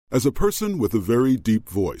As a person with a very deep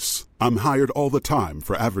voice, I'm hired all the time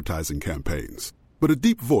for advertising campaigns. But a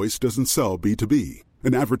deep voice doesn't sell B2B,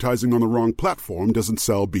 and advertising on the wrong platform doesn't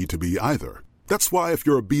sell B2B either. That's why if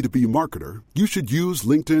you're a B2B marketer, you should use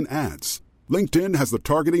LinkedIn ads. LinkedIn has the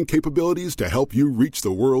targeting capabilities to help you reach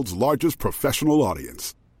the world's largest professional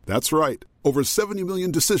audience. That's right, over 70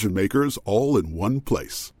 million decision makers all in one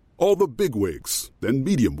place. All the big wigs, then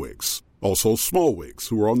medium wigs, also small wigs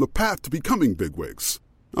who are on the path to becoming big wigs.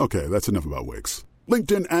 Okay, that's enough about wigs.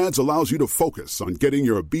 LinkedIn ads allows you to focus on getting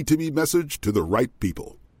your B2B message to the right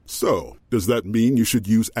people. So, does that mean you should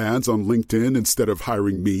use ads on LinkedIn instead of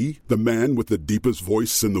hiring me, the man with the deepest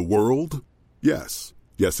voice in the world? Yes.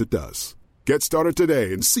 Yes, it does. Get started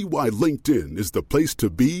today and see why LinkedIn is the place to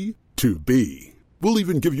be to be. We'll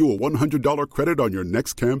even give you a $100 credit on your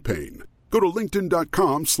next campaign. Go to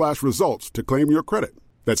linkedin.com/results to claim your credit.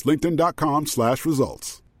 That's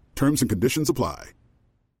linkedin.com/results. Terms and conditions apply.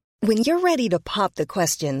 When you're ready to pop the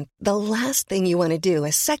question, the last thing you want to do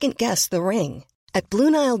is second-guess the ring. At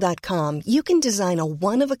BlueNile.com, you can design a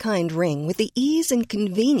one-of-a-kind ring with the ease and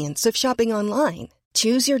convenience of shopping online.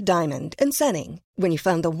 Choose your diamond and setting. When you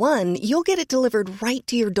find the one, you'll get it delivered right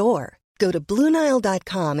to your door. Go to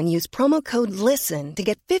BlueNile.com and use promo code LISTEN to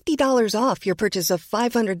get $50 off your purchase of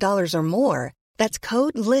 $500 or more. That's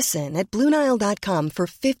code LISTEN at BlueNile.com for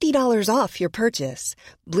 $50 off your purchase.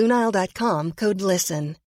 BlueNile.com, code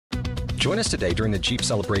LISTEN. Join us today during the Jeep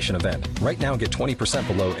Celebration event. Right now, get 20%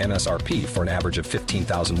 below MSRP for an average of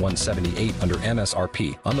 $15,178 under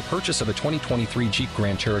MSRP on the purchase of a 2023 Jeep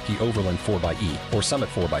Grand Cherokee Overland 4xE or Summit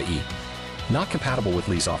 4xE. Not compatible with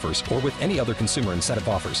lease offers or with any other consumer incentive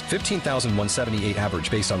offers. $15,178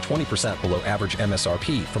 average based on 20% below average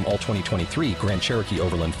MSRP from all 2023 Grand Cherokee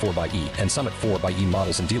Overland 4xE and Summit 4xE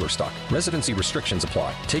models in dealer stock. Residency restrictions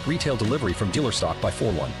apply. Take retail delivery from dealer stock by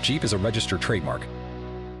 4/1. Jeep is a registered trademark.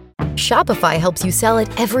 Shopify helps you sell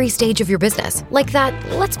at every stage of your business. Like that,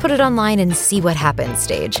 let's put it online and see what happens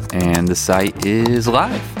stage. And the site is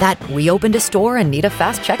live. That we opened a store and need a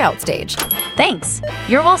fast checkout stage. Thanks.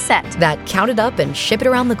 You're all set. That count it up and ship it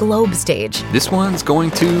around the globe stage. This one's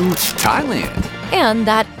going to Thailand. And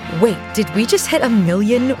that, wait, did we just hit 1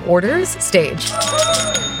 million orders stage?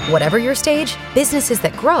 Whatever your stage, businesses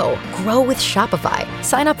that grow with Shopify.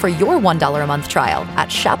 Sign up for your $1 a month trial at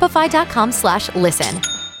shopify.com/listen.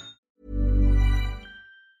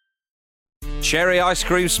 Cherry ice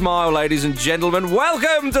cream smile, ladies and gentlemen.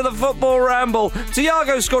 Welcome to the Football Ramble.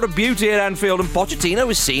 Thiago scored a beauty at Anfield and Pochettino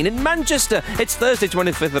was seen in Manchester. It's Thursday,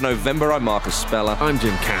 25th of November. I'm Marcus Speller. I'm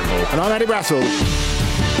Jim Campbell. And I'm Eddie Rattle.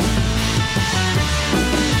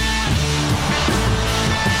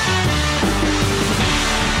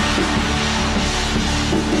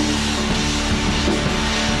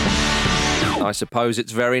 I suppose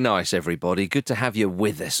it's very nice, everybody. Good to have you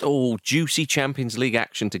with us. Oh, juicy Champions League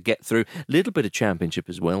action to get through. A little bit of Championship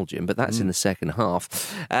as well, Jim, but that's in the second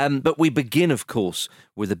half. But we begin, of course,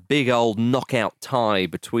 with a big old knockout tie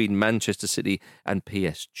between Manchester City and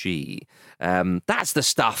PSG. That's the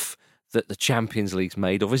stuff that the Champions League's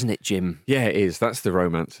made of, isn't it, Jim? Yeah, it is. That's the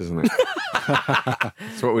romance, isn't it?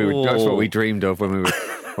 That's what we dreamed of when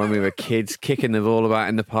we were kids, kicking the ball about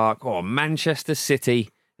in the park. Oh, Manchester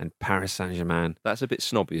City and Paris Saint-Germain. That's a bit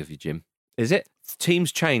snobby of you, Jim. Is it?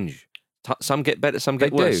 Teams change. Some get better, some get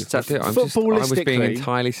They worse. do. I was being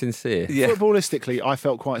entirely sincere. Yeah. Footballistically, I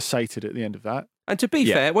felt quite sated at the end of that. And to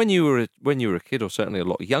be fair, when you were a kid, or certainly a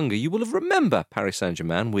lot younger, you will have remember Paris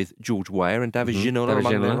Saint-Germain with George Weah and David Ginola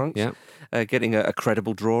among their ranks, getting a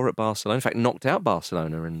credible draw at Barcelona. In fact, knocked out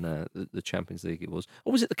Barcelona in the Champions League. It was,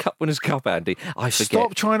 or was it the Cup Winners' Cup, Andy? I forget.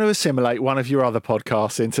 Stop trying to assimilate one of your other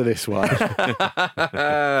podcasts into this one.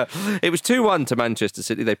 It was 2-1 to Manchester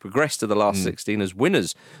City. They progressed to the last 16 as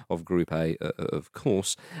winners of Group A, of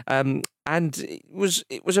course. And it was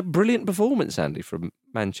a brilliant performance, Andy, from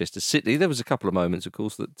Manchester City. There was a couple of moments, of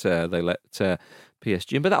course, that they let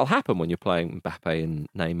PSG in, but that'll happen when you're playing Mbappe and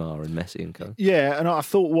Neymar and Messi and co. Yeah, and I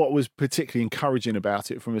thought what was particularly encouraging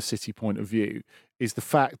about it from a City point of view is the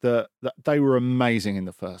fact that they were amazing in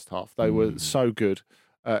the first half. They were so good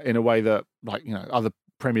in a way that, other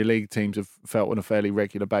Premier League teams have felt on a fairly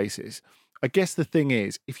regular basis. I guess the thing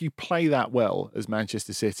is, if you play that well as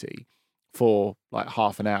Manchester City for like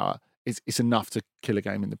half an hour, it's enough to kill a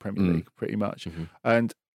game in the Premier League, pretty much. Mm-hmm.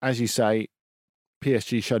 And as you say,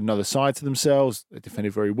 PSG showed another side to themselves. They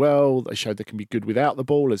defended very well. They showed they can be good without the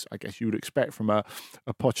ball, as I guess you would expect from a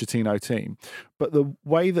Pochettino team. But the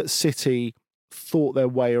way that City thought their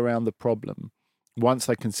way around the problem, once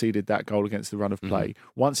they conceded that goal against the run of play,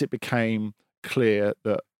 once it became clear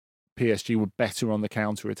that PSG were better on the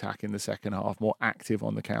counter-attack in the second half, more active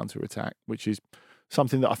on the counter-attack, which is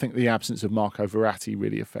something that I think the absence of Marco Verratti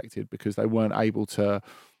really affected, because they weren't able to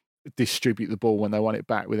distribute the ball when they won it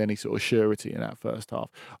back with any sort of surety in that first half.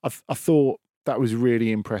 I thought that was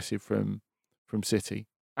really impressive from City,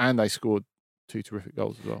 and they scored 2 terrific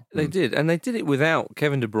goals as well. They did, and they did it without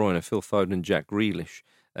Kevin De Bruyne, Phil Foden, and Jack Grealish.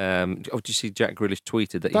 Did you see Jack Grealish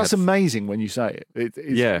tweeted that? That's amazing when you say it.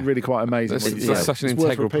 It's really quite amazing. That's such an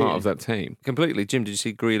integral part of that team. Completely. Jim, did you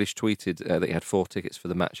see Grealish tweeted that he had 4 tickets for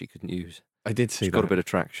the match he couldn't use? I did see that. Got a bit of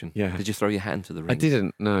traction. Yeah. Did you throw your hat into the ring? I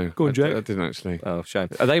didn't, no. Go on, Jack. I didn't actually. Oh, shame.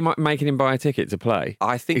 Are they making him buy a ticket to play?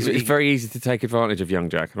 I think it's very easy to take advantage of young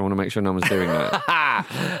Jack, and I want to make sure no one's doing that.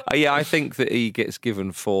 Yeah, I think that he gets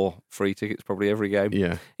given 4 free tickets probably every game.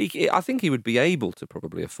 Yeah. I think he would be able to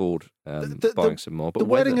probably afford buying some more. But the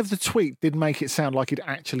wording of the tweet did make it sound like he'd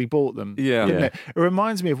actually bought them. Yeah. Didn't it? It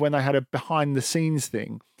reminds me of when they had a behind-the-scenes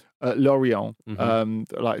thing at Lorient,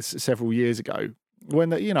 like several years ago, when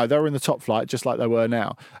they were in the top flight, just like they were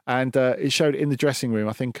now, and it showed in the dressing room.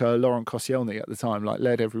 I think Laurent Koscielny at the time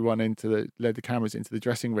led the cameras into the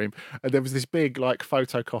dressing room, and there was this big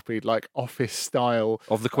photocopied office style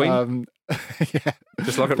of the Queen. Yeah,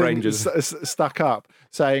 just like at Rangers, stuck up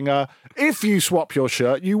saying, "If you swap your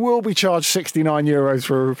shirt, you will be charged €69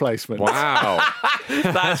 for a replacement." Wow,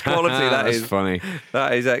 that's quality. That's funny.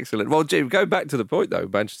 That is excellent. Well, Jim, go back to the point though.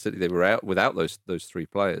 Manchester City, they were out without those 3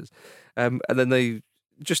 players. And then they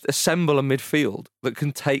just assemble a midfield that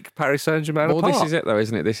can take Paris Saint-Germain apart. Well, this is it, though,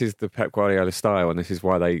 isn't it? This is the Pep Guardiola style, and this is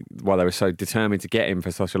why they were so determined to get him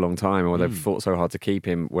for such a long time, and why they've fought so hard to keep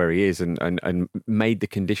him where he is, and made the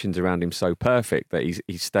conditions around him so perfect that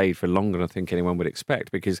he's stayed for longer than I think anyone would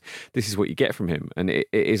expect, because this is what you get from him, and it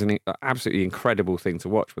is an absolutely incredible thing to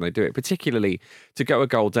watch when they do it, particularly to go a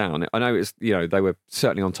goal down. I know they were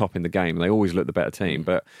certainly on top in the game, they always look the better team,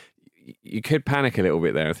 but you could panic a little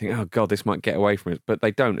bit there and think, oh God, this might get away from us. But they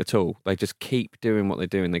don't at all. They just keep doing what they're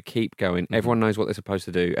doing. They keep going. Everyone knows what they're supposed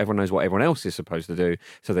to do. Everyone knows what everyone else is supposed to do.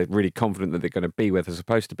 So they're really confident that they're going to be where they're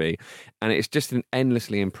supposed to be. And it's just an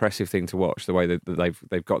endlessly impressive thing to watch, the way that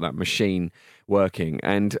they've got that machine working.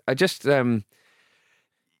 And I just, I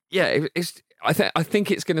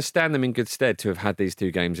think it's going to stand them in good stead to have had these 2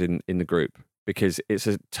 games in the group, because it's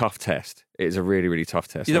a tough test. It's a really, really tough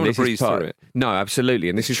test. You don't want to breeze through it. No, absolutely.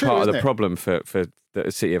 And this is part of the problem for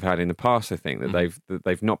that City have had in the past, I think, that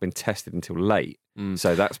they've not been tested until late.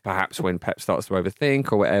 So that's perhaps when Pep starts to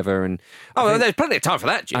overthink or whatever. And there's plenty of time for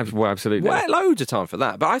that, Jim. Well, absolutely. Loads of time for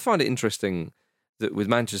that. But I find it interesting that with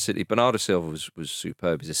Manchester City, Bernardo Silva was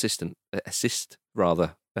superb. His assist, as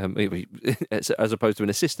opposed to an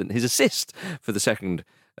assistant. His assist for the second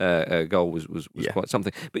goal was quite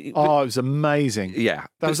something. But it was amazing. Yeah,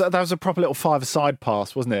 that was a proper little 5-a-side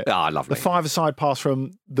pass, wasn't it? Ah, lovely. The 5-a-side pass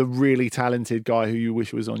from the really talented guy who you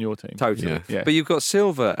wish was on your team. Totally. Yeah. But you've got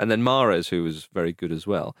Silva and then Mahrez, who was very good as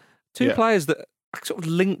well. 2 players that sort of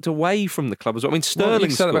linked away from the club as well. I mean, Sterling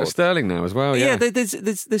scored. About Sterling now as well. Yeah,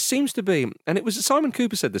 there seems to be, and it was Simon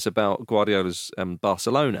Cooper said this about Guardiola's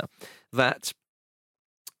Barcelona, that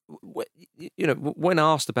when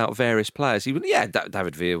asked about various players, he would,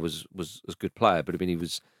 David Villa was a good player, but I mean he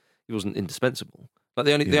wasn't indispensable. Like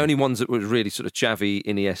the only ones that were really sort of Xavi,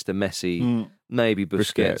 Iniesta, Messi, maybe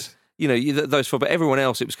Busquets. Those 4, but everyone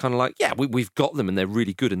else, it was kind of like, we've got them and they're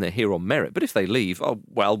really good and they're here on merit. But if they leave,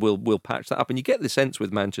 we'll patch that up. And you get the sense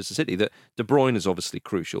with Manchester City that De Bruyne is obviously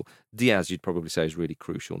crucial. Diaz, you'd probably say, is really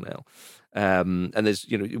crucial now. And there's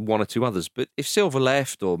 1 or 2 others. But if Silva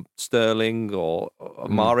left, or Sterling, or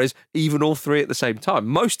Mahrez, even all 3 at the same time,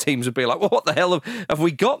 most teams would be like, well, what the hell have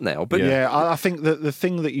we got now? But I think that the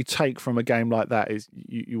thing that you take from a game like that is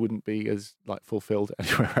you wouldn't be as fulfilled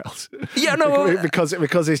anywhere else. Yeah, no, because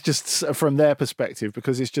it's just from their perspective,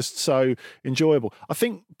 because it's just so enjoyable. I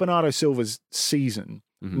think Bernardo Silva's season,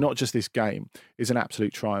 not just this game, is an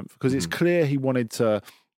absolute triumph, because it's clear he wanted to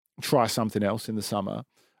try something else in the summer,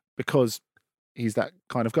 because he's that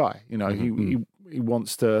kind of guy. He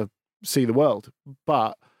wants to see the world,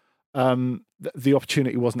 but the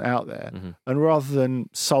opportunity wasn't out there. And rather than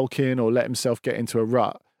sulking or let himself get into a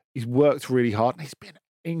rut, he's worked really hard, and he's been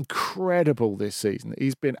incredible this season.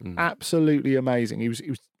 He's been absolutely amazing. He was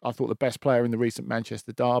I thought, the best player in the recent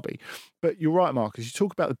Manchester derby. But you're right, Marcus. You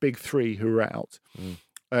talk about the big 3 who are out,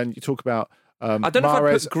 and you talk about I don't know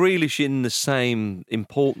Mahrez. if I'd put Grealish in the same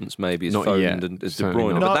importance maybe as Foden and as De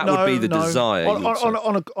Bruyne, but that would be the desire.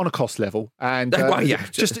 On a cost level, and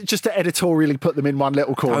just to editorially put them in one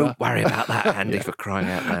little corner. Don't worry about that, Andy, for crying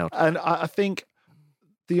out loud. And I think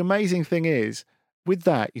the amazing thing is, with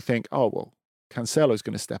that, you think, oh, well, Cancelo's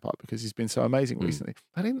going to step up because he's been so amazing recently.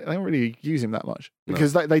 They didn't really use him that much,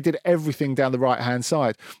 because they did everything down the right-hand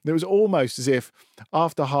side. It was almost as if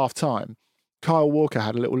after half-time, Kyle Walker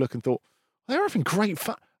had a little look and thought, they're having great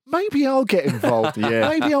fun. Maybe I'll get involved.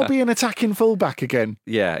 Maybe I'll be an attacking fullback again.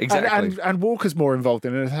 Yeah, exactly. And Walker's more involved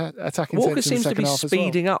in an attacking Walker sense in the seems to second be half as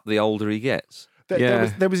speeding up the older he gets.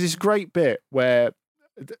 There was this great bit where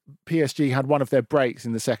PSG had one of their breaks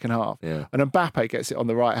in the second half, and Mbappe gets it on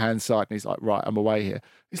the right-hand side, and he's like, right, I'm away here.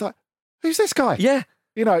 He's like, who's this guy? Yeah.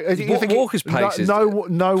 You know, Walker's pace is...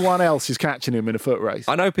 No one else is catching him in a foot race.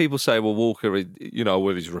 I know people say, well, Walker, you know,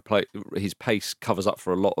 with his pace covers up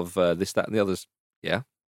for a lot of this, that, and the others. Yeah.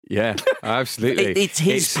 Yeah, absolutely. It's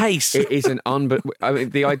his pace. It is an I mean,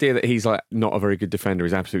 the idea that he's like not a very good defender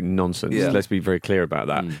is absolute nonsense. Yeah. Let's be very clear about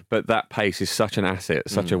that. But that pace is such an asset,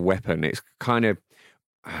 such a weapon. It's kind of,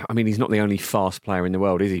 I mean, he's not the only fast player in the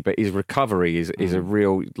world, is he? But his recovery is a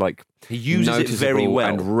real, like, he uses it very well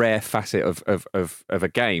and rare facet of a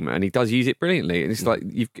game, and he does use it brilliantly. And it's like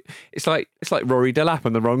it's like Rory Delap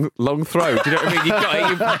on the long throw. Do you know what I mean?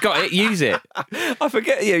 You've got it. Use it. I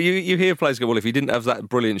forget. Yeah, you hear players go, well, if he didn't have that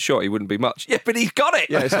brilliant shot, he wouldn't be much. Yeah, but he's got it.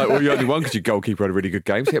 Yeah, it's like, well, you only won because your goalkeeper had a really good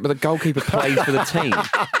game. Yeah, but the goalkeeper plays for the team.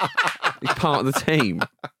 He's part of the team.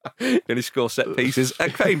 And he scores set pieces.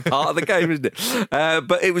 Again, part of the game, isn't it?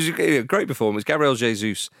 But it was a great performance. Gabriel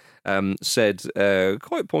Jesus said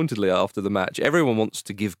quite pointedly after the match, everyone wants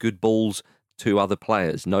to give good balls to other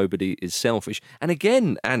players. Nobody is selfish. And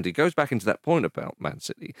again, Andy, goes back into that point about Man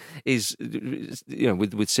City, is, you know,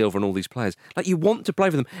 with Silva and all these players, like, you want to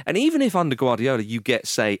play for them. And even if under Guardiola you get,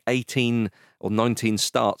 say, 18 or 19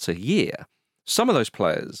 starts a year, some of those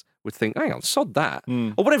players would think, hang on, sod that.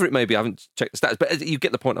 Or whatever it may be. I haven't checked the stats, but you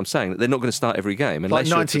get the point I'm saying, that they're not going to start every game. Like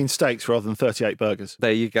 19 steaks rather than 38 burgers.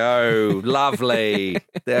 There you go. Lovely.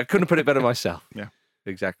 I couldn't put it better myself. Yeah.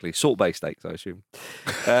 Exactly. Salt-based steaks, I assume.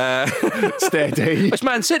 Steady. It's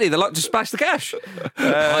Man City. They like to splash the cash.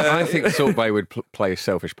 I think Salt Bay would play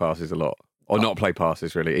selfish passes a lot. Or not play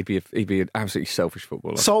passes, really. He'd be an absolutely selfish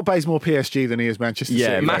footballer. Salt Bay's more PSG than he is Manchester City.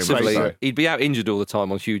 Yeah, massively. So. He'd be out injured all the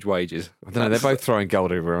time on huge wages. I don't know, they're both throwing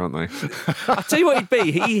gold over, aren't they? I'll tell you what he'd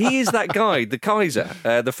be. He is that guy, the Kaiser,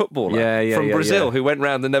 the footballer from Brazil who went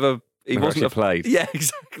round and never played. Yeah,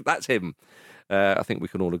 exactly. That's him. I think we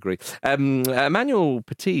can all agree. Emmanuel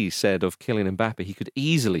Petit said of Kylian Mbappe, he could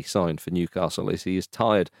easily sign for Newcastle as he is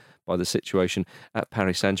tired by the situation at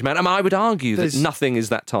Paris Saint-Germain. And I would argue that nothing is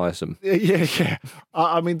that tiresome. Yeah.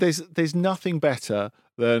 I mean, there's nothing better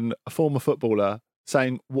than a former footballer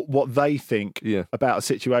saying what they think about a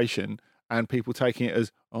situation and people taking it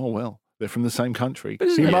as, oh, well, they're from the same country.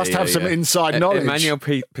 He must have some inside knowledge. Emmanuel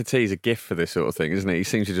Petit is a gift for this sort of thing, isn't he? He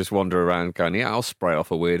seems to just wander around going, yeah, I'll spray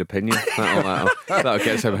off a weird opinion. That'll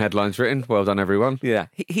get some headlines written. Well done, everyone. Yeah,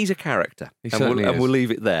 he's a character. And we'll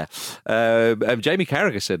leave it there. Jamie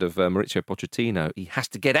Carragher said of Mauricio Pochettino, he has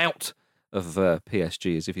to get out of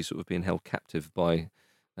PSG as if he's sort of being held captive by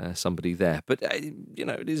somebody there. But, you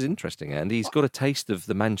know, it is interesting, and he's got a taste of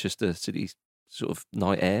the Manchester City sort of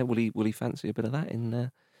night air. Will he fancy a bit of that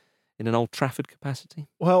in an Old Trafford capacity?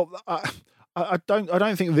 Well, I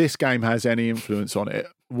don't think this game has any influence on it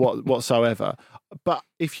whatsoever. But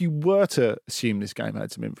if you were to assume this game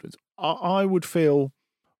had some influence, I would feel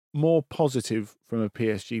more positive from a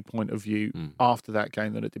PSG point of view after that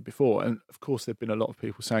game than I did before. And of course, there've been a lot of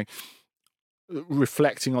people saying,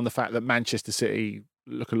 reflecting on the fact that Manchester City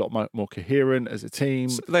look a lot more coherent as a team.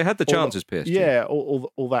 So they had the chances, PSG. Yeah,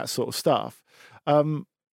 all that sort of stuff.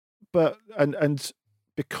 But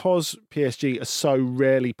because PSG are so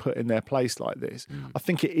rarely put in their place like this, I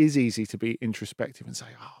think it is easy to be introspective and say,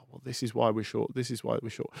 oh, well, this is why we're short. This is why we're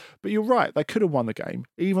short. But you're right. They could have won the game,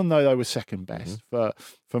 even though they were second best for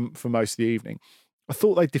most of the evening. I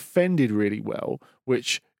thought they defended really well,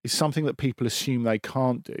 which is something that people assume they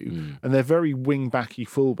can't do. And they're very wing-backy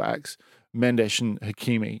fullbacks, Mendes and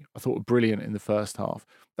Hakimi, I thought were brilliant in the first half.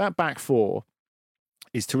 That back four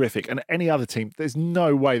is terrific. And any other team, there's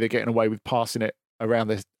no way they're getting away with passing it around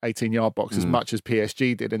the 18-yard box as much as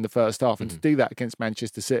PSG did in the first half. And to do that against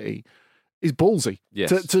Manchester City is ballsy,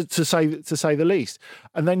 to say the least.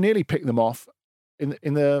 And they nearly picked them off in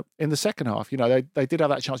the second half. You know, they did have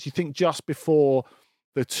that chance. You think just before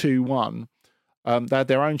the 2-1, they had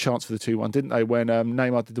their own chance for the 2-1, didn't they? When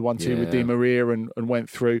Neymar did the 1-2 with Di Maria and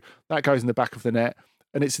went through. That goes in the back of the net,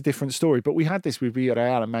 and it's a different story. But we had this with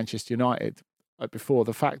Villarreal and Manchester United before.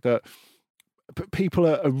 The fact that people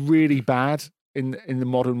are really bad in the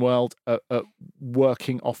modern world at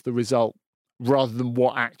working off the result rather than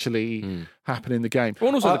what actually happened in the game. Well,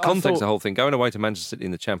 and also the context of the whole thing, going away to Manchester City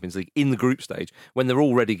in the Champions League in the group stage when they're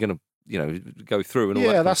already going to, you know, go through and all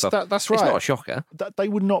that kind of stuff. That's right. It's not a shocker. They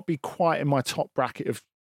would not be quite in my top bracket of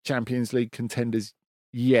Champions League contenders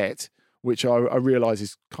yet, which I realise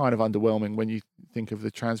is kind of underwhelming when you think of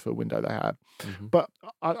the transfer window they had. But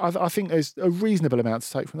I think there's a reasonable amount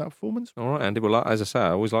to take from that performance. All right, Andy. Well, as I say,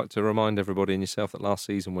 I always like to remind everybody and yourself that last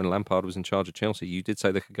season when Lampard was in charge of Chelsea, you did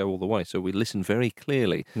say they could go all the way. So we listened very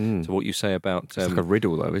clearly to what you say about... It's like a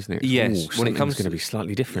riddle, though, isn't it? Yes. When it comes going to be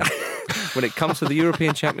slightly different. When it comes to the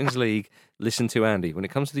European Champions League, listen to Andy. When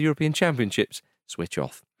it comes to the European Championships, switch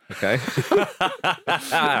off. Okay.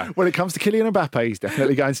 When it comes to Kylian Mbappe, he's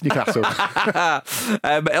definitely going to Newcastle.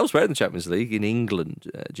 But elsewhere in the Champions League, in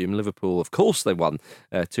England, Jim, Liverpool, of course, they won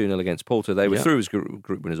 2-0 against Porto. They were through as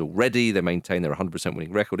group winners already. They maintain their 100%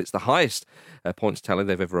 winning record. It's the highest points tally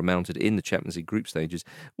they've ever amounted in the Champions League group stages.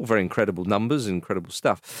 All very incredible numbers, incredible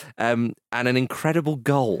stuff. And an incredible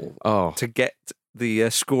goal to get the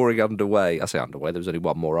scoring underway. I say underway, there was only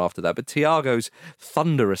one more after that, but Thiago's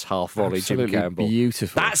thunderous half volley, Jim Campbell.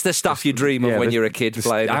 Beautiful. That's the stuff you dream of when you're a kid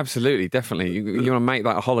playing. Absolutely, definitely. You want to make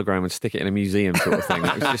that a hologram and stick it in a museum sort of thing.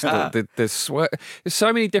 It's just there's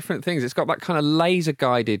so many different things. It's got that kind of laser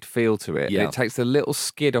guided feel to it. Yeah. It takes a little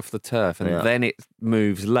skid off the turf and then it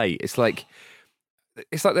moves late. It's like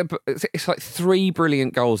three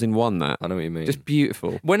brilliant goals in one. That I know what you mean. Just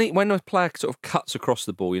beautiful. When a player sort of cuts across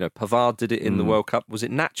the ball, Pavard did it in the World Cup. Was it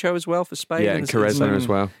Nacho as well for Spain? Yeah, and Quaresma as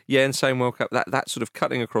well. Yeah, in the same World Cup. That sort of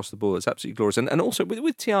cutting across the ball is absolutely glorious. And also with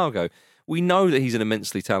Thiago, we know that he's an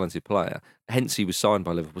immensely talented player. Hence, he was signed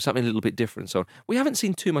by Liverpool. Something a little bit different. So we haven't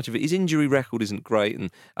seen too much of it. His injury record isn't great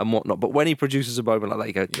and whatnot. But when he produces a moment like that,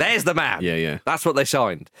 you go, "There's the man." Yeah. That's what they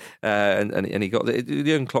signed. And he got the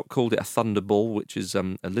Jurgen Klopp called it a thunderball, which is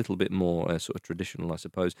a little bit more sort of traditional, I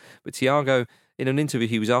suppose. But Thiago, in an interview,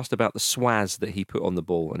 he was asked about the swaz that he put on the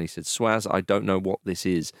ball, and he said, "Swaz, I don't know what this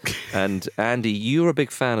is." And Andy, you're a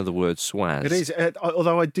big fan of the word swaz. It is,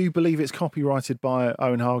 although I do believe it's copyrighted by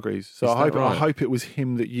Owen Hargreaves. So I hope it was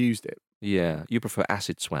him that used it. Yeah, you prefer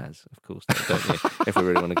acid swaz, of course, don't you? If we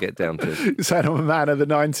really want to get down to it. Saying I'm a man of the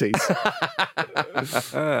 90s.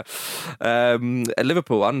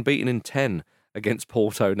 Liverpool unbeaten in 10 against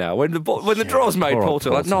Porto now. When the draw's made,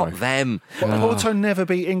 Porto, like, not them. Porto never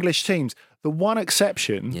beat English teams. The one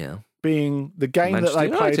exception being the game Manchester that they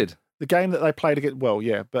United. played. The game that they played against,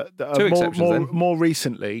 but Two exceptions, more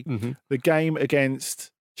recently, the game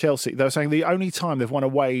against Chelsea. They were saying the only time they've won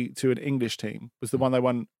away to an English team was the one they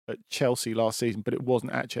won at Chelsea last season, but it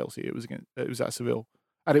wasn't at Chelsea. It was at Seville.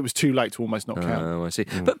 And it was too late to almost not count. Oh, I see.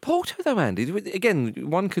 But Porto, though, Andy, again,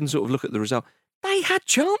 one can sort of look at the result. They had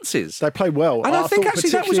chances. They played well. And I think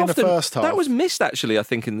actually that was often, in the first half. That was missed, actually, I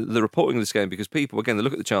think, in the reporting of this game, because people, again, they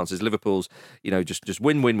look at the chances. Liverpool's, just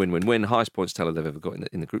win. Highest points teller they've ever got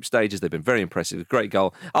in the group stages. They've been very impressive. Great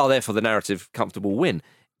goal. Therefore, the narrative, comfortable win.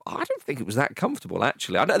 I don't think it was that comfortable,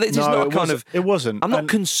 actually. It wasn't. I'm not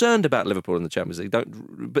concerned about Liverpool in the Champions League.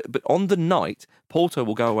 But on the night, Porto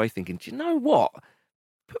will go away thinking, do you know what?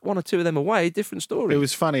 Put one or two of them away, different story. It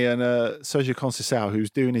was funny, and Sergio Conceição, who's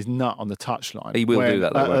doing his nut on the touchline. He will do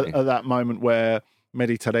that, though, won't he? At that moment where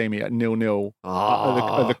Mehdi Taremi at 0-0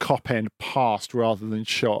 at the Kop end passed rather than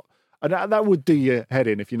shot. And that would do your head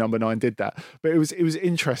in if your number 9 did that. But it was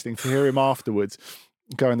interesting to hear him afterwards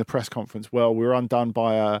go in the press conference. Well, we were undone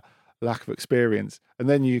by a lack of experience. And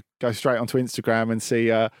then you go straight onto Instagram and see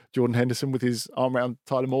Jordan Henderson with his arm around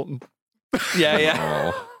Tyler Morton.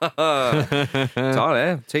 Yeah.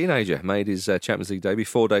 Tyler, teenager, made his Champions League debut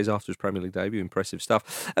 4 days after his Premier League debut. Impressive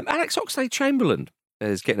stuff. Alex Oxlade-Chamberlain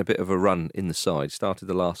is getting a bit of a run in the side. Started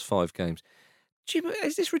the last 5 games. Jim,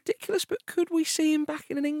 is this ridiculous? But could we see him back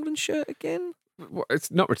in an England shirt again? Well, it's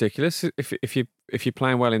not ridiculous. If you're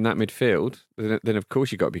playing well in that midfield, then of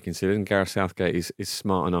course you've got to be considered. And Gareth Southgate is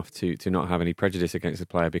smart enough to not have any prejudice against the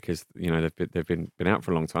player because they've been out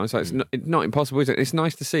for a long time. So it's not impossible. Is it? It's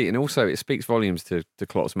nice to see, and also it speaks volumes to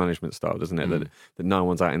Klopp's management style, doesn't it? That no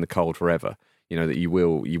one's out in the cold forever. That you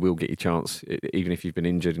will get your chance even if you've been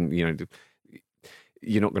injured, and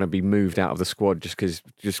you're not going to be moved out of the squad just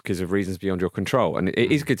because of reasons beyond your control. And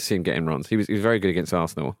it is good to see him getting runs. He was very good against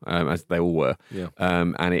Arsenal, as they all were. Yeah.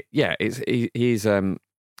 He's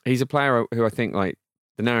a player who I think, like,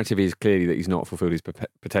 the narrative is clearly that he's not fulfilled his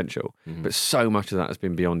potential, but so much of that has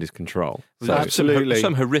been beyond his control. So, absolutely.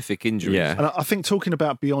 Some horrific injuries. Yeah. And I think talking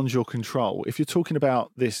about beyond your control, if you're talking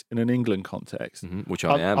about this in an England context, which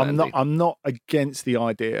I'm not against the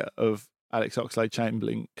idea of Alex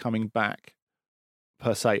Oxlade-Chamberlain coming back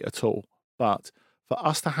per se at all, but for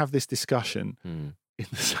us to have this discussion in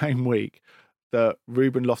the same week that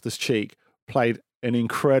Ruben Loftus-Cheek played an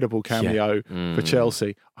incredible cameo for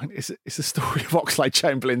Chelsea. I mean, it's a story of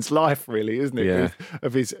Oxlade-Chamberlain's life, really, isn't it? Yeah.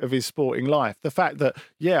 Of his sporting life. The fact that,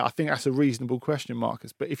 I think that's a reasonable question,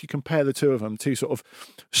 Marcus. But if you compare the two of them, two sort of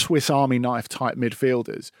Swiss Army knife type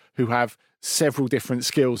midfielders who have several different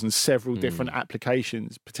skills and several different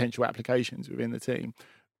potential applications within the team,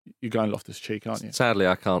 you're going Loftus-Cheek, aren't you? Sadly,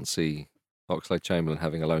 I can't see Oxlade-Chamberlain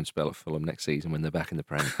having a loan spell at Fulham next season when they're back in the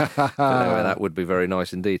Prem. That would be very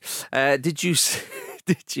nice indeed. Did you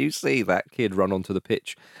see that kid run onto the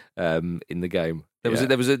pitch in the game? There was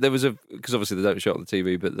a because obviously they don't show it on the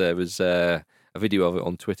TV, but there was a video of it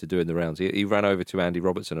on Twitter doing the rounds. He ran over to Andy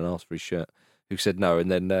Robertson and asked for his shirt, who said no,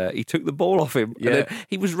 and then he took the ball off him. Yeah.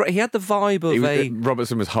 And then he had the vibe of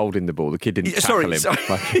Robertson was holding the ball. The kid didn't tackle him. Sorry.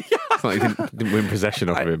 It's like he didn't win possession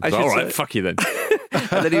of him. All right, fuck you then.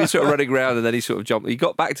 And then he was sort of running around, and then he sort of jumped. He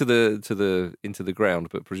got back to into the ground,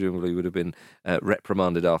 but presumably would have been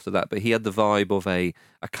reprimanded after that. But he had the vibe of a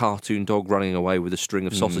cartoon dog running away with a string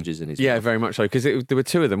of sausages in his mouth. Yeah, very much so. Because there were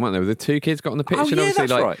two of them, weren't there? The two kids got on the pitch, Oh, and yeah, obviously,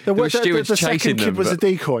 that's like right. there were stewards the chasing second them. kid was a but-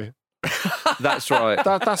 decoy. That's right.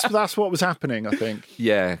 That's what was happening, I think.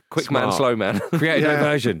 Yeah, quick man, Smart. slow man. Create a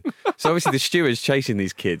diversion. So obviously the stewards chasing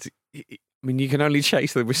these kids. I mean, you can only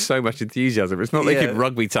chase them with so much enthusiasm. It's not like you can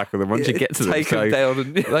rugby tackle them once you get to them. Take them down.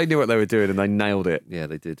 And... They knew what they were doing and they nailed it. Yeah,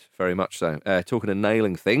 they did. Very much so. Talking of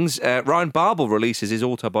nailing things, Ryan Babel releases his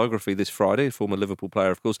autobiography this Friday, former Liverpool player,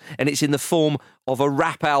 of course, and it's in the form of a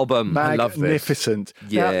rap album. I love this. Magnificent.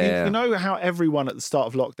 Yeah. Now, you know how everyone at the start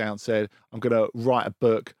of lockdown said, I'm going to write a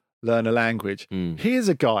book, learn a language. Here's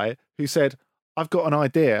a guy who said, I've got an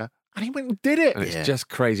idea, and he went and did it. And it's just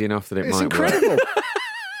crazy enough that it It's might incredible. work.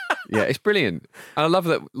 Yeah, it's brilliant. And I love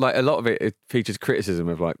that, like, a lot of it features criticism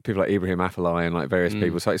of, like, people like Ibrahim Afellay and, like, various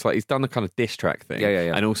people. So it's like he's done the kind of diss track thing.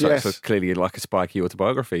 Yeah. And also Yes. it's clearly like a spiky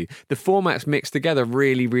autobiography. The format's mixed together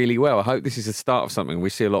really, really well. I hope this is the start of something. We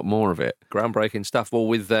see a lot more of it. Groundbreaking stuff. Well,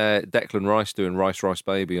 with Declan Rice doing Rice Rice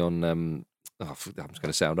Baby on, I'm just going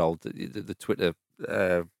to sound old, the Twitter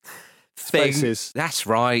thing. Spaces. That's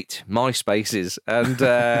right, MySpaces. And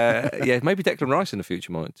maybe Declan Rice in the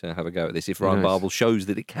future might have a go at this if Ryan knows? Babel shows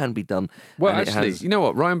that it can be done. Well, and it actually, has... you know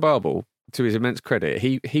what? Ryan Babel, to his immense credit,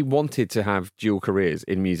 he wanted to have dual careers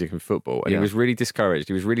in music and football, and he was really discouraged.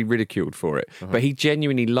 He was really ridiculed for it. But he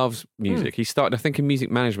genuinely loves music. He started, I think, a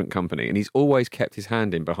music management company, and he's always kept his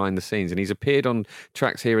hand in behind the scenes. And he's appeared on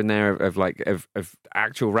tracks here and there of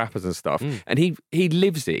actual rappers and stuff. And he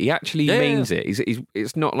lives it. He actually means it.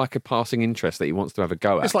 It's not like a passing interest that he wants to have a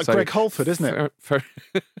go at. It's like Greg Holford, isn't it? Do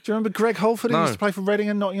you remember Greg Holford? He used to play for Reading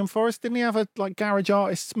and Nottingham Forest. Didn't he have a garage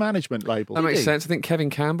artists management label? That makes sense. I think Kevin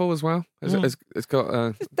Campbell as well has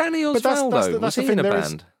got. Danny But that's Osvaldo, the was he thing, in a there is-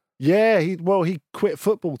 band? Yeah, he quit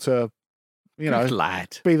football to,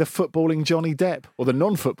 Lad. be the footballing Johnny Depp or the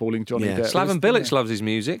non-footballing Johnny Depp. Slaven Bilic loves his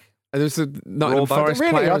music. There's a Nottingham Raw Forest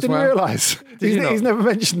Really, player I as didn't well. realise. He's never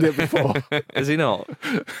mentioned it before. Is he not?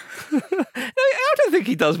 No, I don't think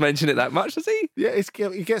he does mention it that much, does he? Yeah,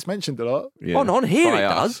 he gets mentioned a lot. Yeah. On here By it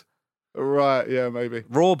us. does. Right, yeah, maybe.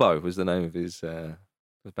 Rawbo was the name of his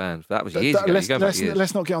band. That was years ago. You go back years.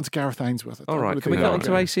 Let's not get on to Gareth Ainsworth. I All don't right, wanna can do we get that on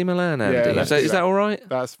to again. AC Milan, Andy? Yeah, let's do Is that that. all right?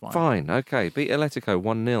 That's fine. Fine, okay. Beat Atletico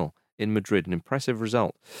 1-0 in Madrid, an impressive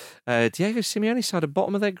result. Diego Simeone's side at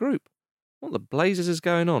bottom of their group. What the blazes is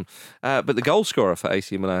going on? But the goal scorer for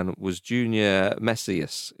AC Milan was Junior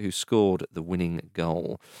Messias, who scored the winning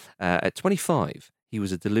goal. At 25, he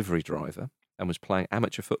was a delivery driver and was playing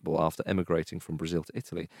amateur football after emigrating from Brazil to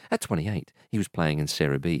Italy. At 28, he was playing in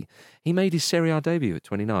Serie B. He made his Serie A debut at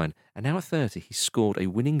 29, and now at 30, he scored a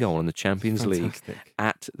winning goal in the Champions League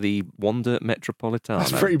at the Wanda Metropolitano.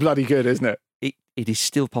 That's pretty bloody good, isn't it? It is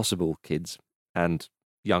still possible, kids and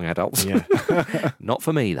young adults. Yeah. Not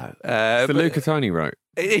for me, though. The but Luca Toni wrote.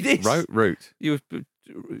 It is. Root. You were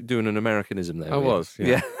doing an Americanism there. I were you? was,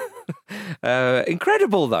 yeah.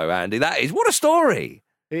 Incredible, though, Andy. That is. What a story.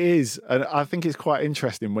 It is. And I think it's quite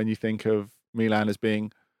interesting when you think of Milan as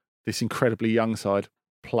being this incredibly young side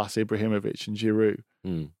plus Ibrahimovic and Giroud.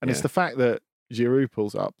 And it's the fact that Giroud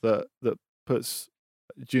pulls up that puts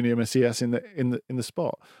Junior Messias in the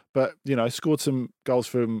spot. But scored some goals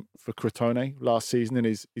for Crotone last season in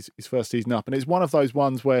his first season up, and it's one of those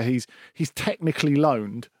ones where he's technically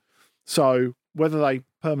loaned. So whether they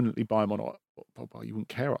permanently buy him or not, well, you wouldn't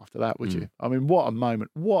care after that, would you? I mean, what a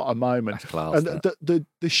moment! What a moment! That's class, And that.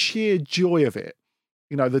 the sheer joy of it,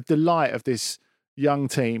 the delight of this young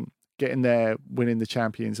team getting there, winning the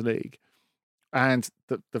Champions League, and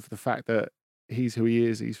the fact that he's who he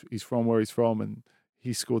is, he's from where he's from, and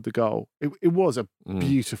he scored the goal. It was a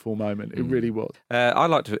beautiful moment. It really was. I'd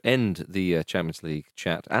like to end the Champions League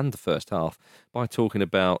chat and the first half by talking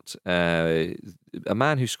about a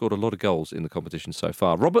man who scored a lot of goals in the competition so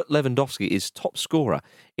far. Robert Lewandowski is top scorer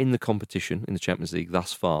in the competition in the Champions League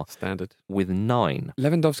thus far. Standard. With 9.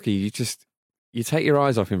 Lewandowski, you take your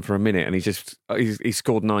eyes off him for a minute and he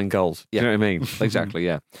scored 9 goals. Yeah. You know what I mean? Exactly,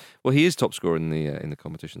 yeah. Well, he is top scorer in the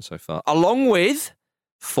competition so far, along with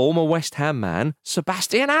former West Ham man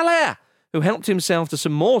Sebastian Haller, who helped himself to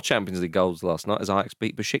some more Champions League goals last night as Ajax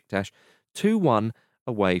beat Besiktas 2-1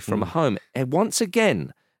 away from home. And once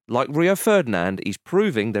again, like Rio Ferdinand, he's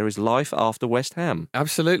proving there is life after West Ham.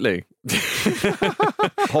 Absolutely.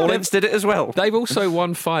 Paul Ince did it as well. They've also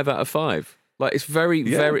won 5 out of 5. Like, it's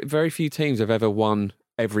very few teams have ever won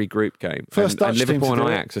every group game. First and Dutch team Liverpool to and do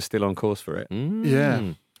it. Ajax are still on course for it.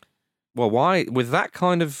 Yeah. Well, why, with that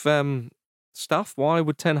kind of stuff, why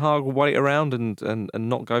would Ten Hag wait around and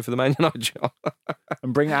not go for the Man United job?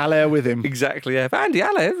 And bring Haller with him. Exactly, yeah. Andy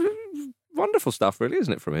Haller, wonderful stuff, really,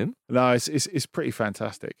 isn't it, from him? No, it's pretty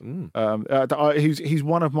fantastic. He's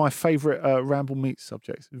one of my favourite Ramble Meets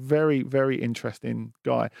subjects. Very, very interesting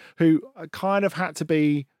guy who kind of had to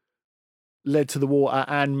be led to the water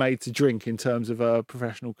and made to drink in terms of a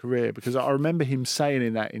professional career, because I remember him saying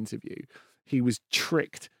in that interview he was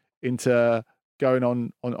tricked into going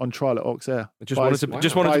on trial at Auxerre. Just wanted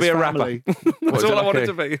to be a rapper. That's all I wanted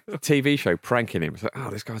to be. TV show pranking him. It's like,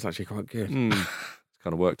 this guy's actually quite good. It's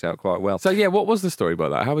kind of worked out quite well. So yeah, what was the story about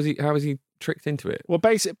that? How was he tricked into it? Well,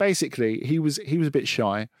 basically, he was a bit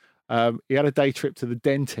shy. He had a day trip to the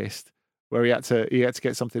dentist where he had to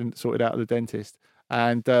get something sorted out of the dentist,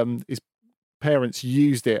 and his parents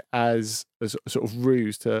used it as a sort of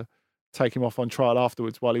ruse to take him off on trial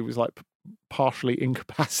afterwards while he was like partially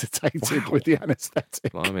incapacitated with the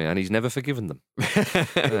anaesthetic. Blimey, and he's never forgiven them.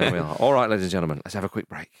 There we are. All right, ladies and gentlemen, let's have a quick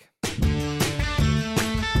break.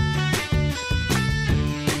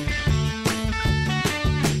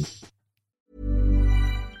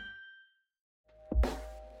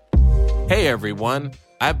 Hey everyone,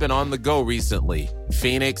 I've been on the go recently.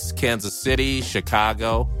 Phoenix, Kansas City,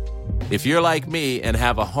 Chicago. If you're like me and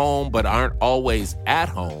have a home but aren't always at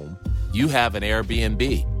home, you have an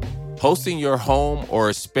Airbnb. Hosting your home or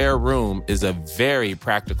a spare room is a very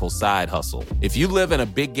practical side hustle. If you live in a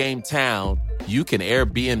big game town, you can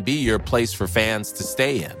Airbnb your place for fans to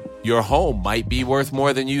stay in. Your home might be worth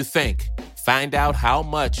more than you think. Find out how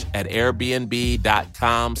much at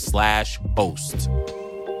airbnb.com/host.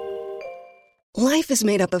 Life is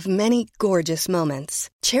made up of many gorgeous moments.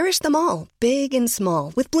 Cherish them all, big and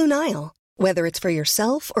small, with Blue Nile. Whether it's for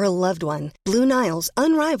yourself or a loved one, Blue Nile's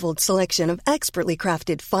unrivaled selection of expertly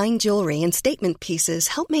crafted fine jewelry and statement pieces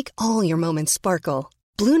help make all your moments sparkle.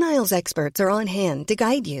 Blue Nile's experts are on hand to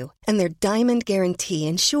guide you, and their diamond guarantee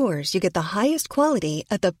ensures you get the highest quality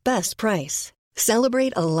at the best price.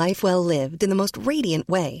 Celebrate a life well lived in the most radiant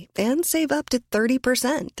way and save up to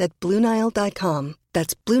 30% at BlueNile.com.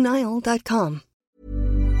 That's BlueNile.com.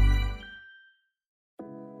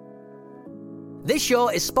 This show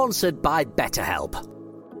is sponsored by BetterHelp.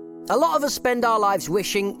 A lot of us spend our lives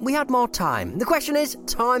wishing we had more time. The question is,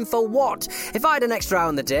 time for what? If I had an extra hour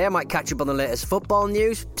in the day, I might catch up on the latest football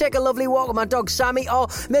news, take a lovely walk with my dog Sammy, or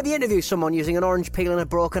maybe interview someone using an orange peel and a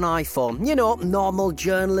broken iPhone. You know, normal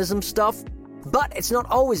journalism stuff. But it's not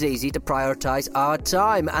always easy to prioritise our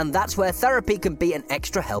time, and that's where therapy can be an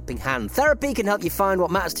extra helping hand. Therapy can help you find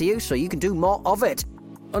what matters to you so you can do more of it.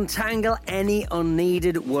 Untangle any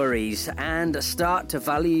unneeded worries and start to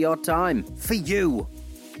value your time for you.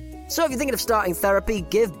 So if you're thinking of starting therapy,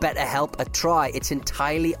 give BetterHelp a try. It's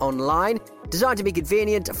entirely online, designed to be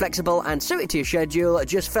convenient, flexible and suited to your schedule.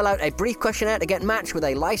 Just fill out a brief questionnaire to get matched with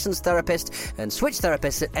a licensed therapist and switch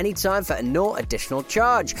therapists at any time for no additional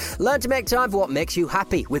charge. Learn to make time for what makes you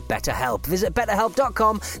happy with BetterHelp. Visit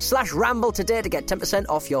betterhelp.com/ramble today to get 10%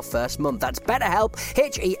 off your first month. That's BetterHelp,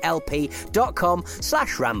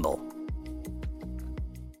 HELP.com/ramble.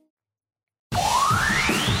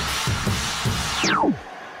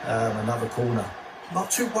 Another corner. Not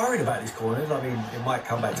too worried about these corners. I mean, it might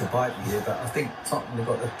come back to bite me here, but I think Tottenham have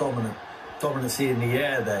got the dominancy in the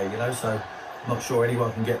air there, you know, so I'm not sure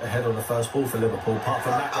anyone can get the head on the first ball for Liverpool, apart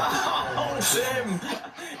from that guy. Oh, Jim!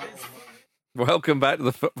 Welcome back to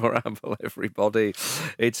the Football Ramble, everybody.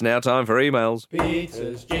 It's now time for emails.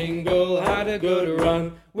 Peter's jingle had a good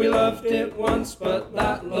run. We loved it once, but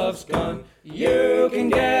that love's gone. You can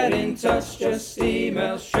get in touch, just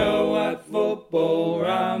email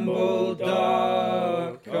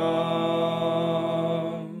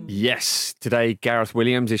show@footballramble.com. Yes, Today, Gareth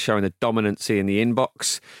Williams is showing the dominancy in the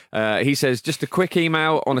inbox. He says, just a quick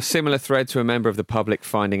email on a similar thread to a member of the public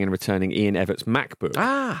finding and returning Ian Everett's MacBook.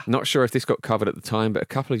 Not sure if this got covered at the time, but a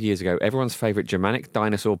couple of years ago, everyone's favourite Germanic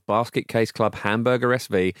dinosaur basket case club Hamburger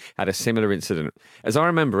SV had a similar incident. As I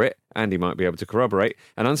remember it, Andy might be able to corroborate,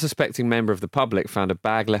 an unsuspecting member of the public found a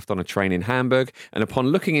bag left on a train in Hamburg, and upon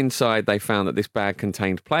looking inside, they found that this bag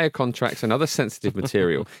contained player contracts and other sensitive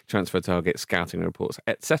material, transfer targets, scouting reports,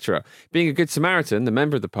 etc. Being a good Samaritan, the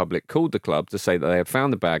member of the public called the club to say that they had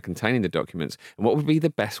found the bag containing the documents and what would be the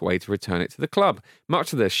best way to return it to the club.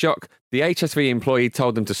 Much to their shock, the HSV employee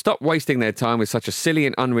told them to stop wasting their time with such a silly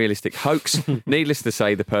and unrealistic hoax. Needless to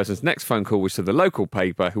say, the person's next phone call was to the local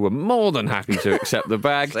paper, who were more than happy to accept the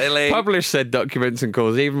bag, publish said documents, and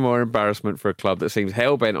cause even more embarrassment for a club that seems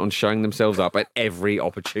hell-bent on showing themselves up at every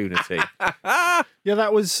opportunity. Yeah,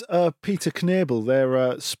 that was Peter Knievel,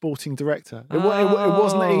 their sporting director. It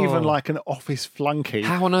wasn't even like an office flunky.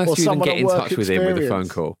 How on earth do you even get in touch with him with a phone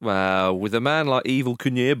call? Well, with a man like Evil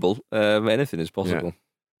Knievel, anything is possible. Yeah.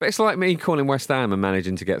 But it's like me calling West Ham and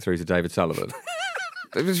managing to get through to David Sullivan.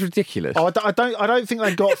 It was ridiculous. Oh, I don't think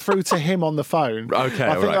they got through to him on the phone. Okay,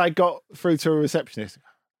 I think they got through to a receptionist.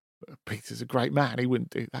 Peter's a great man. He wouldn't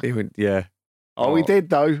do that. He wouldn't, yeah. Oh, he did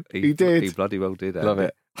though. He did. He bloody well did. Love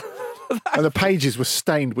it. And the pages were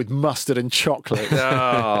stained with mustard and chocolate.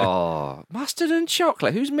 Oh, mustard and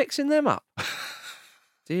chocolate. Who's mixing them up?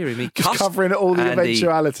 Dearie me. Just covering all the Andy,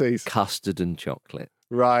 eventualities. Custard and chocolate.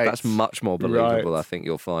 Right. That's much more believable, Right. I think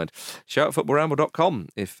you'll find. Show@footballramble.com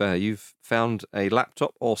if you've found a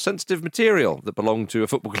laptop or sensitive material that belonged to a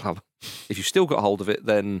football club. If you've still got hold of it,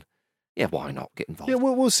 then, yeah, why not get involved? Yeah,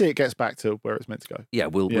 we'll see it gets back to where it's meant to go. Yeah,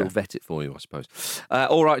 we'll vet it for you, I suppose.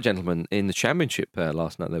 All right, gentlemen, in the Championship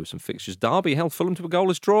last night, there were some fixtures. Derby held Fulham to a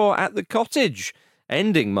goalless draw at the Cottage,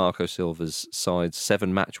 ending Marco Silva's side's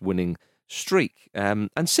 7-match winning streak. And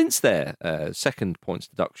since their second points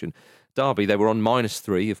deduction, Derby, they were on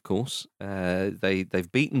 -3, of course.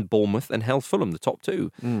 They've beaten Bournemouth and held Fulham, the top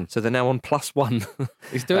two. So they're now on +1.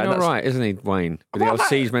 He's doing all right, isn't he, Wayne? With the old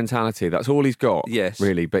siege mentality. That's all he's got, yes,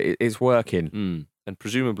 really, but it's working. And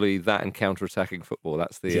presumably that and counter-attacking football.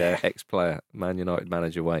 That's the ex-player, Man United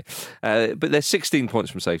manager way. But they're 16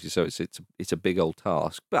 points from safety, so it's a big old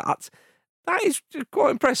task. But that is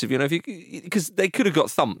quite impressive, because they could have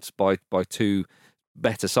got thumped by two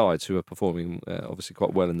better sides who are performing obviously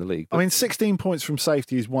quite well in the league. I mean, 16 points from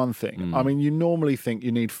safety is one thing. I mean, you normally think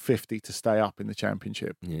you need 50 to stay up in the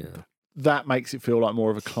Championship. Yeah. That makes it feel like more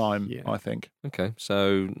of a climb, I think. Okay,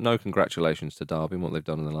 so no congratulations to Derby on what they've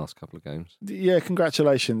done in the last couple of games. Yeah,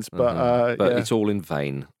 congratulations, but it's all in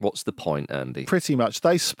vain. What's the point, Andy? Pretty much.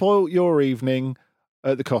 They spoilt your evening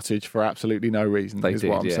at the Cottage for absolutely no reason, They is did,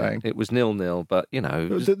 what I'm saying. It was 0-0, but,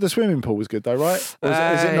 The swimming pool was good, though, right? Or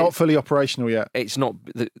is it not fully operational yet? It's not.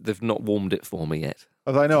 They've not warmed it for me yet.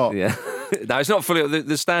 Have they not? Yeah. No, it's not fully.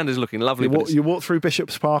 The stand is looking lovely. You walk through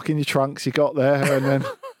Bishop's Park in your trunks, you got there, and then...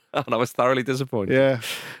 And I was thoroughly disappointed. Yeah.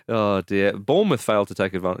 Oh, dear. Bournemouth failed to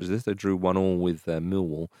take advantage of this. They drew 1-1 with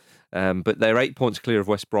Millwall. But they're 8 points clear of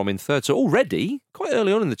West Brom in third. So already, quite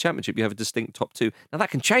early on in the Championship, you have a distinct top two. Now, that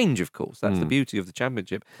can change, of course. That's the beauty of the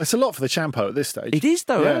Championship. It's a lot for the Champo at this stage. It is,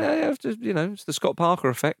 though. Yeah. It's the Scott Parker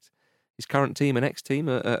effect. His current team and ex-team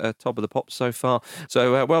are top of the pops so far.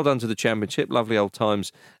 So well done to the Championship. Lovely old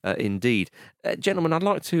times indeed. Gentlemen, I'd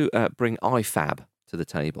like to bring IFAB to the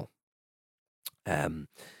table.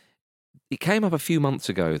 It came up a few months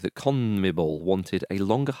ago that CONMEBOL wanted a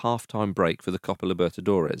longer half-time break for the Copa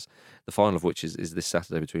Libertadores, the final of which is this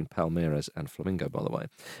Saturday between Palmeiras and Flamengo, by the way.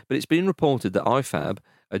 But it's been reported that IFAB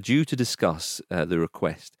are due to discuss the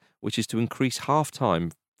request, which is to increase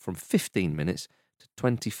half-time from 15 minutes to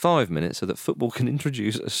 25 minutes so that football can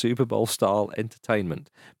introduce a Super Bowl-style entertainment,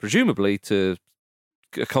 presumably to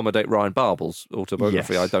accommodate Ryan Barble's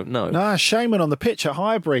autobiography. Yes. I don't know. No, Shaman on the pitch at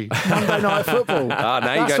Highbury, Monday Night Football.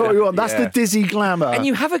 That's go. what we want. That's the dizzy glamour. And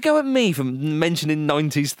you have a go at me for mentioning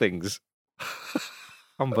 90s things.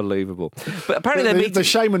 Unbelievable. But apparently they're meeting... The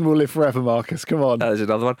Shaman will live forever, Marcus. Come on. There's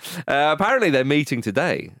another one. Apparently they're meeting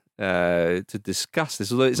today to discuss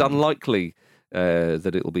this, although it's unlikely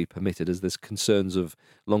that it will be permitted as there's concerns of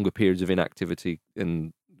longer periods of inactivity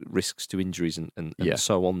and risks to injuries and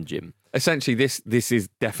so on, Jim. Essentially, this is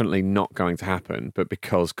definitely not going to happen, but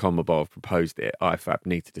because CONMEBOL have proposed it, IFAB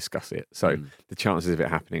need to discuss it. So the chances of it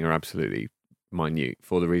happening are absolutely minute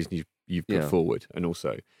for the reason you've put forward. And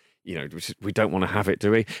also, we don't want to have it,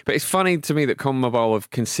 do we? But it's funny to me that CONMEBOL have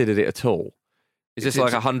considered it at all. Is this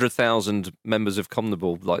like 100,000 members of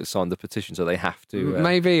CONMEBOL signed the petition so they have to?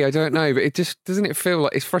 Maybe, I don't know. But it just, doesn't it feel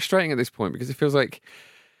like, it's frustrating at this point because it feels like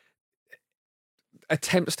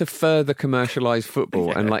attempts to further commercialise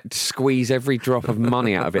football and like squeeze every drop of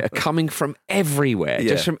money out of it are coming from everywhere,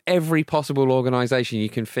 just from every possible organisation you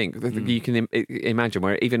can think. You can imagine,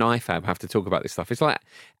 where even IFAB have to talk about this stuff. It's like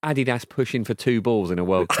Adidas pushing for 2 balls in a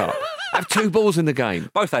World Cup. Have 2 balls in the game.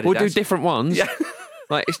 Both Adidas. We'll do different ones. Yeah.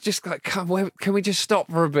 Like, it's just like, can we just stop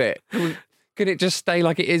for a bit? Can it just stay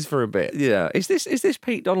like it is for a bit? Yeah. Is this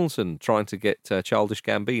Pete Donaldson trying to get Childish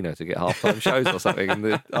Gambino to get halftime shows or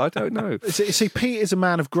something? I don't know. See, Pete is a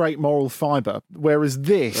man of great moral fibre, whereas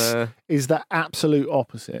this is the absolute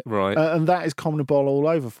opposite. Right. And that is CONMEBOL all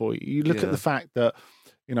over for you. You look at the fact that,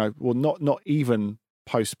 not even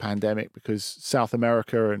post-pandemic, because South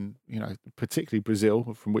America and, particularly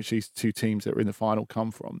Brazil, from which these 2 teams that are in the final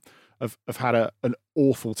come from, have had an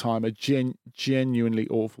awful time, a genuinely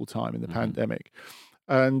awful time in the pandemic.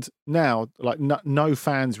 And now, like, no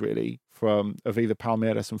fans really of either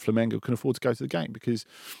Palmeiras and Flamengo can afford to go to the game because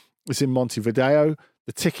it's in Montevideo.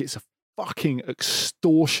 The tickets are fucking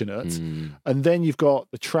extortionate. And then you've got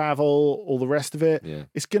the travel, all the rest of it. Yeah.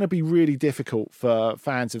 It's going to be really difficult for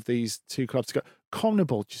fans of these 2 clubs to go.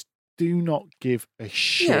 CONMEBOL just do not give a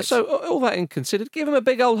shit. Yeah, so all that in considered, give them a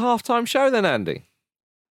big old halftime show then, Andy.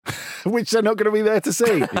 Which they're not going to be there to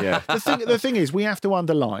see. Yeah. The thing is, we have to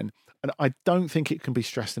underline, and I don't think it can be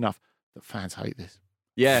stressed enough, that fans hate this.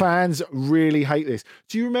 Yeah. Fans really hate this.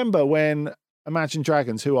 Do you remember when Imagine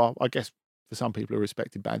Dragons, who are, I guess, for some people, a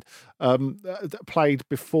respected band, played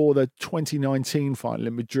before the 2019 final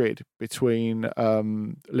in Madrid between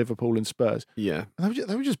Liverpool and Spurs? Yeah. And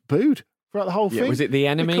they were just booed throughout the whole thing. Was it the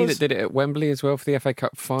Enemy that did it at Wembley as well for the FA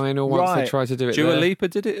Cup final once they tried to do it Dua there? Lipa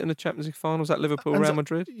did it in the Champions League final. Was that Liverpool, Real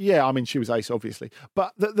Madrid? Yeah, I mean, she was ace, obviously.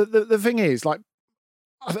 But the thing is, like,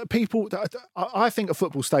 I think a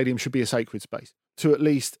football stadium should be a sacred space to at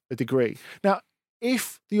least a degree. Now,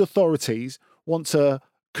 if the authorities want to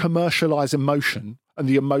commercialise emotion and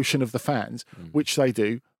the emotion of the fans, which they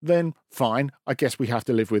do, then fine. I guess we have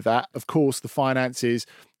to live with that. Of course, the finances,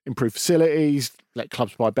 improve facilities, let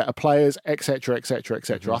clubs buy better players, etc., etc.,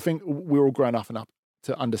 etc. I think we're all grown up enough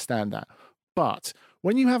to understand that. But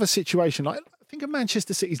when you have a situation like, think of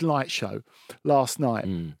Manchester City's light show last night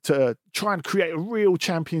to try and create a real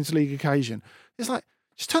Champions League occasion, it's like,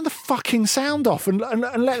 just turn the fucking sound off and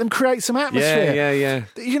let them create some atmosphere.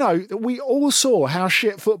 Yeah. We all saw how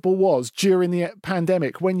shit football was during the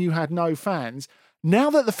pandemic when you had no fans. Now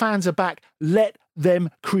that the fans are back, let them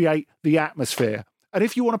create the atmosphere. And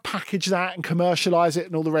if you want to package that and commercialise it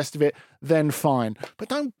and all the rest of it, then fine. But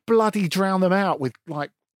don't bloody drown them out with,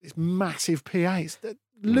 like, this massive PA. It's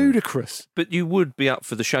ludicrous. But you would be up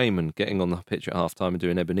for the Shaman getting on the pitch at half time and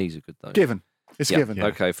doing Ebenezer, good though? Given. It's given. Yeah.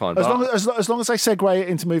 Okay, fine. As long as they segue it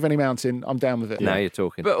into Move Any Mountain, I'm down with it. Now you're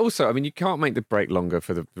talking. But also, I mean, you can't make the break longer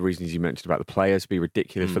for the reasons you mentioned about the players. It'd be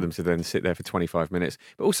ridiculous for them to then sit there for 25 minutes.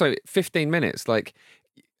 But also, 15 minutes, like,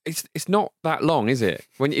 it's not that long, is it?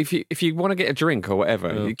 When if you want to get a drink or whatever,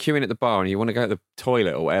 you're queuing at the bar and you want to go to the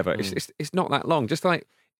toilet or whatever, it's not that long. Just like,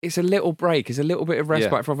 it's a little break, it's a little bit of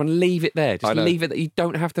respite for everyone. Leave it there. Just leave it that you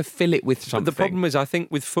don't have to fill it with something. But the problem is, I think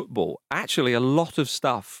with football, actually a lot of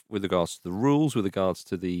stuff with regards to the rules, with regards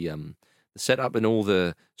to the setup and all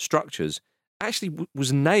the structures, actually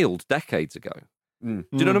was nailed decades ago. Do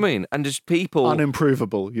you know what I mean? And just people...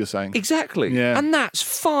 Unimprovable, you're saying. Exactly. Yeah. And that's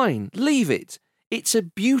fine. Leave it. It's a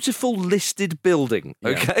beautiful listed building,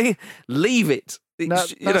 okay? Leave it.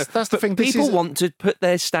 That's the thing. People want to put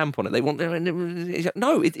their stamp on it. They want...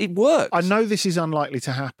 No, it works. I know this is unlikely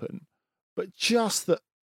to happen, but just the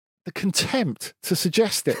contempt to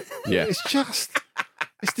suggest it. Yeah. It's just...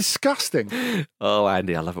 It's disgusting. Oh,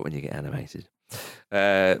 Andy, I love it when you get animated.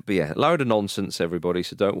 But yeah, load of nonsense, everybody,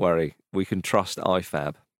 so don't worry. We can trust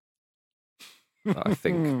IFAB. I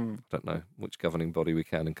think. Don't know which governing body we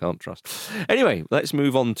can and can't trust. Anyway, let's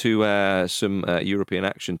move on to some European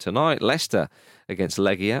action tonight. Leicester against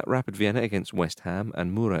Legia, Rapid Vienna against West Ham,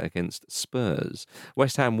 and Mura against Spurs.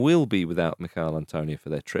 West Ham will be without Michail Antonio for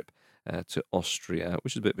their trip to Austria,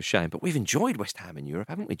 which is a bit of a shame. But we've enjoyed West Ham in Europe,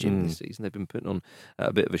 haven't we, Jim, this season? They've been putting on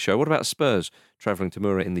a bit of a show. What about Spurs travelling to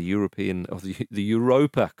Mura in the the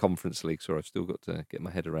Europa Conference League? Sorry, I've still got to get my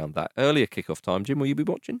head around that. Earlier kick-off time. Jim, will you be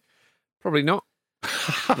watching? Probably not.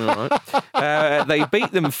 All right. They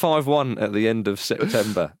beat them 5-1 at the end of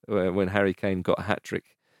September when Harry Kane got a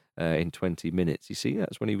hat-trick in 20 minutes. You see,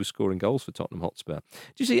 that's when he was scoring goals for Tottenham Hotspur.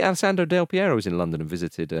 Did you see Alessandro Del Piero was in London and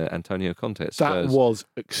visited Antonio Conte at Spurs? That was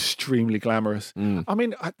extremely glamorous. I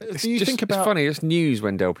mean, do you think about... It's funny, it's news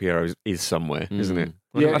when Del Piero is somewhere, isn't it?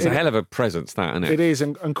 Yeah, that's a hell of a presence, that, isn't it? It is,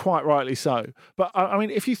 and quite rightly so. But, I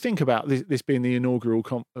mean, if you think about this being the inaugural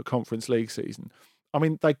Conference League season, I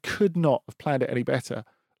mean, they could not have planned it any better.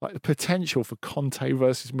 like the potential for Conte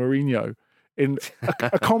versus Mourinho in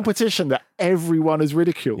a competition that everyone has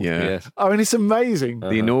ridiculed. Yeah. Yes. I mean, it's amazing.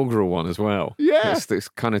 The inaugural one as well. Yeah. It's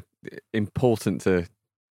kind of important to,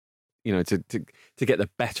 to get the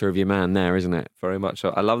better of your man there, isn't it? Very much so.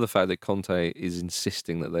 I love the fact that Conte is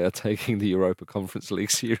insisting that they are taking the Europa Conference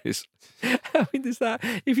League serious. I mean, is that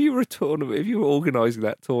if you were organising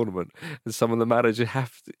that tournament, and some of the managers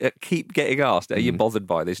have to keep getting asked, "Are you bothered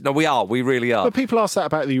by this?" No, we are. We really are. But people asked that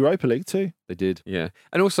about the Europa League too. They did. Yeah.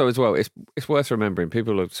 And also as well, it's worth remembering,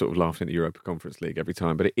 people are sort of laughing at the Europa Conference League every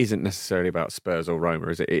time, but it isn't necessarily about Spurs or Roma,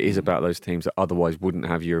 is it? It is about those teams that otherwise wouldn't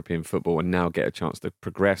have European football and now get a chance to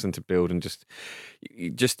progress and to build and just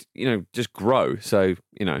grow. So,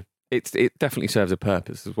 it definitely serves a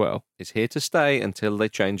purpose as well. It's here to stay until they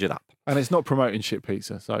change it up. And it's not promoting shit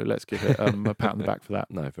pizza, so let's give it a pat on the back for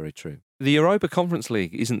that. No, very true. The Europa Conference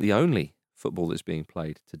League isn't the only football that's being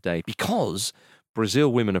played today, because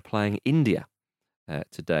Brazil women are playing India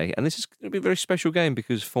today. And this is going to be a very special game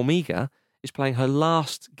because Formiga is playing her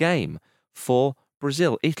last game for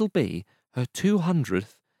Brazil. It'll be her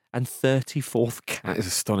 234th cap. That is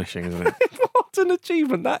astonishing, isn't it? What an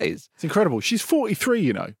achievement that is. It's incredible. She's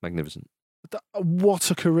 43, Magnificent.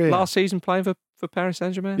 What a career. Last season playing for Paris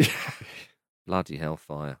Saint-Germain? Bloody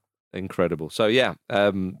hellfire. Incredible. So, yeah,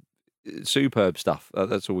 superb stuff.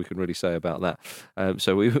 That's all we can really say about that.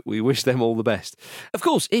 So we wish them all the best. Of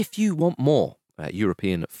course, if you want more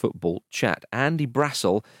European football chat, Andy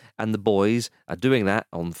Brassel and the boys are doing that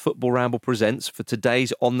on Football Ramble Presents for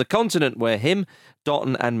today's On the Continent, where him,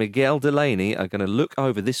 Dotton and Miguel Delaney are going to look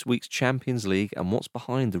over this week's Champions League and what's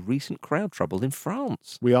behind the recent crowd trouble in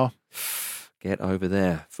France. We are. Get over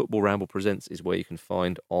there. Football Ramble Presents is where you can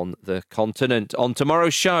find On the Continent. On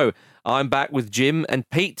tomorrow's show, I'm back with Jim and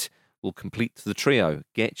Pete. We'll complete the trio.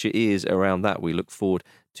 Get your ears around that. We look forward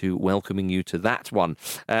to welcoming you to that one.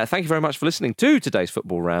 Thank you very much for listening to today's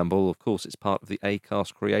Football Ramble. Of course, it's part of the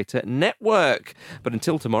Acast Creator Network. But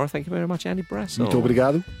until tomorrow, thank you very much, Andy Brassel. Muito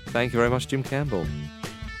obrigado. Thank you very much, Jim Campbell.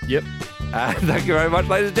 Yep. Thank you very much,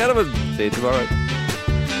 ladies and gentlemen. See you tomorrow.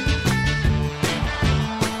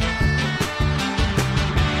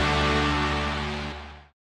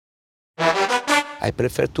 I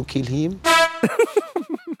prefer to kill him.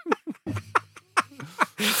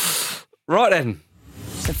 Right then.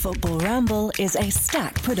 The Football Ramble is a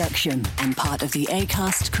Stack production and part of the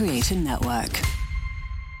Acast Creator Network.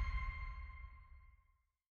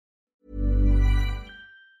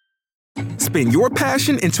 Spin your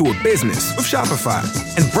passion into a business with Shopify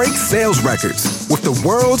and break sales records with the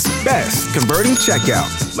world's best converting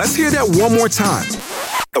checkout. Let's hear that one more time.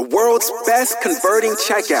 The world's best converting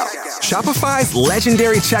checkout. Shopify's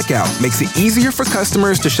legendary checkout makes it easier for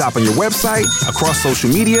customers to shop on your website, across social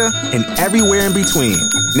media, and everywhere in between.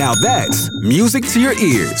 Now that's music to your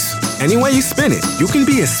ears. Any way you spin it, you can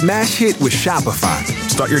be a smash hit with Shopify.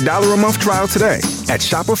 Start your $1 a month trial today at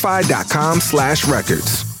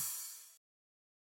shopify.com/records.